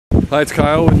Hi, it's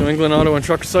Kyle with New England Auto and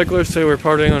Truck Recyclers. Today we're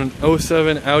parting on an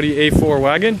 07 Audi A4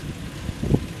 wagon.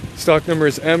 Stock number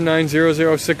is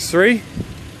M90063.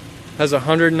 Has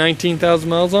 119,000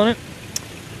 miles on it.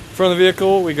 Front of the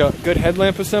vehicle, we got good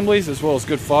headlamp assemblies as well as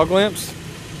good fog lamps.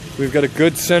 We've got a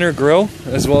good center grille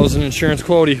as well as an insurance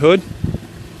quality hood.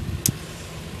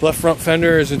 Left front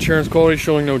fender is insurance quality,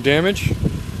 showing no damage.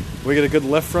 We got a good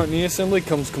left front knee assembly,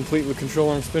 comes complete with control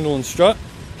arm, spindle, and strut.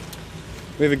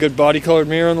 We have a good body colored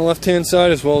mirror on the left hand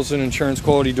side as well as an insurance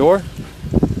quality door.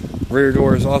 Rear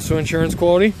door is also insurance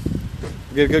quality.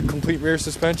 We get a good complete rear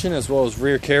suspension as well as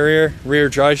rear carrier, rear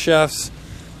drive shafts.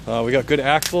 We got good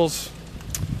axles.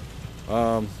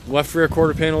 Left rear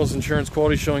quarter panel is insurance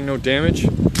quality, showing no damage.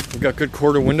 We've got good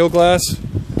quarter window glass.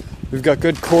 We've got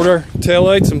good quarter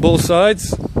taillights on both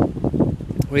sides.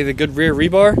 We have a good rear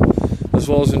rebar as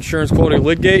well as insurance quality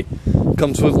lid gate.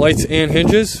 Comes with lights and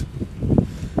hinges.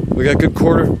 We got good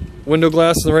quarter window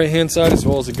glass on the right hand side as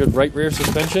well as a good right rear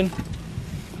suspension.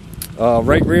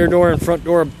 Right rear door and front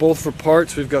door both for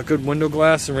parts. We've got good window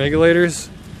glass and regulators.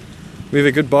 We have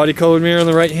a good body colored mirror on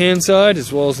the right hand side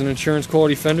as well as an insurance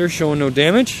quality fender, showing no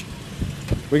damage.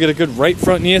 We get a good right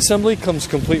front knee assembly, comes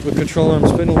complete with control arm,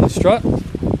 spindle, and strut.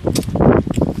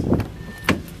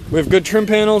 We have good trim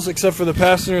panels except for the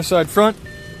passenger side front.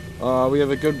 We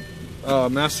have a good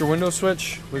master window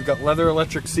switch. We've got leather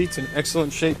electric seats in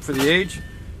excellent shape for the age.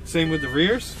 Same with the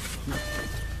rears.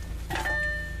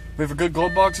 We have a good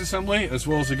glove box assembly as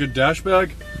well as a good dash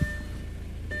bag.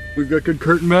 We've got good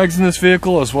curtain bags in this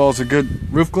vehicle as well as a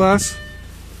good roof glass.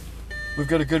 We've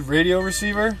got a good radio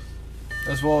receiver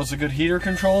as well as a good heater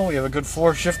control. We have a good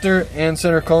floor shifter and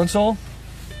center console.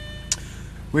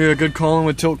 We have a good column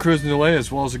with tilt, cruise, and delay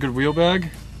as well as a good wheel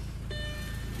bag.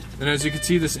 And as you can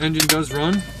see, this engine does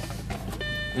run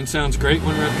and sounds great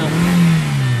when revved up.